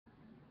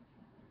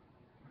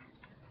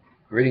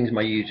Greetings,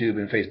 my YouTube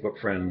and Facebook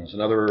friends.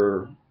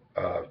 Another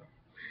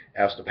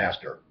Ask the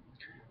Pastor.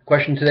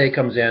 Question today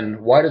comes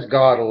in: why does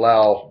God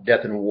allow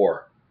death and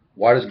war?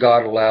 Why does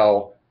God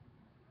allow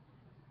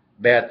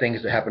bad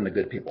things to happen to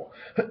good people?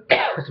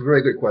 That's a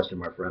very good question,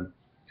 my friend.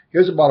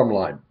 Here's the bottom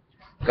line.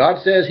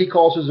 God says He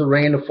causes the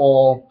rain to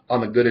fall on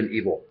the good and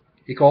evil.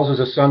 He causes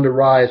the sun to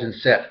rise and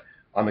set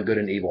on the good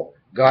and evil.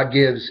 God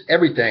gives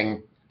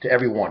everything to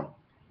everyone.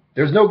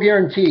 There's no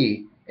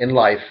guarantee in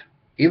life,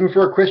 even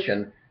for a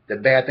Christian,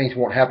 that bad things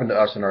won't happen to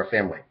us and our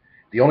family.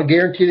 The only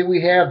guarantee that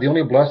we have, the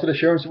only blessed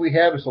assurance that we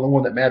have, is the only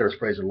one that matters,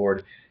 praise the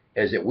Lord,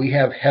 is that we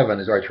have heaven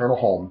as our eternal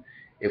home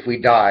if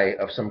we die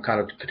of some kind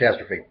of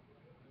catastrophe.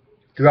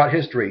 Throughout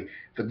history,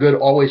 the good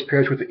always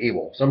perish with the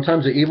evil.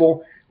 Sometimes the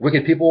evil,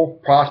 wicked people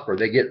prosper.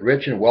 They get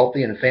rich and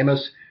wealthy and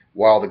famous,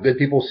 while the good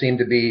people seem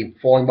to be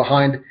falling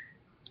behind.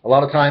 A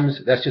lot of times,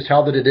 that's just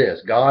how that it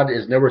is. God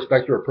is no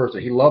respecter of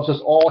person. He loves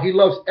us all. He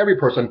loves every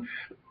person,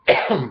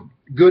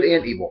 good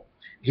and evil.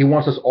 He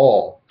wants us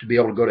all to be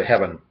able to go to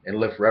heaven and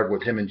live forever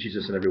with Him and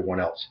Jesus and everyone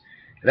else.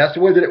 And that's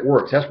the way that it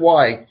works. That's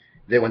why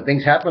that when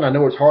things happen, I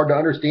know it's hard to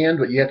understand,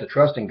 but you have to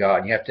trust in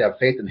God. You have to have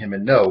faith in Him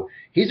and know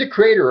He's the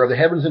creator of the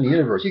heavens and the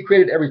universe. He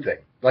created everything.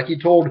 Like He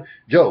told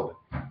Job,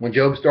 when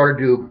Job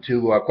started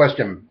to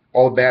question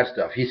all the bad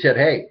stuff, He said,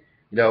 hey,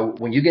 you know,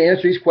 when you can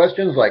answer these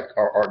questions, like,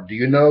 do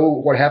you know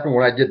what happened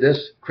when I did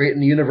this, creating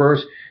the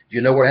universe? Do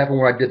you know what happened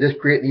when I did this,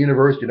 creating the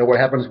universe? Do you know what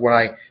happens when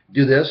I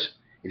do this?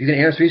 If you can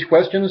answer these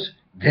questions,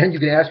 then you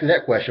can ask me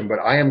that question. But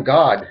I am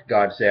God,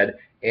 God said,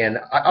 and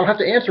I don't have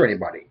to answer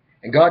anybody.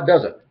 And God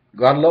doesn't.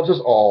 God loves us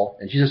all,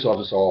 and Jesus loves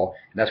us all,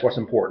 and that's what's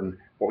important,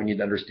 what we need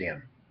to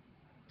understand.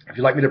 If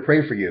you'd like me to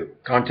pray for you,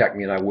 contact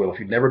me and I will. If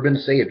you've never been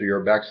saved or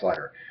you're a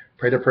backslider,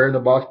 pray the prayer in the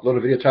box below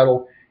the video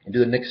title and do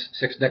the next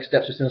 6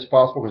 steps as soon as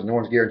possible, because no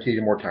one's guaranteed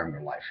you more time in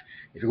your life.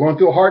 If you're going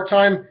through a hard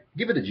time,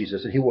 give it to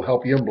Jesus, and He will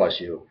help you and bless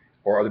you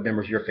or other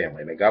members of your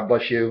family. May God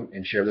bless you,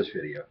 and share this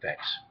video.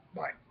 Thanks.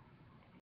 Bye.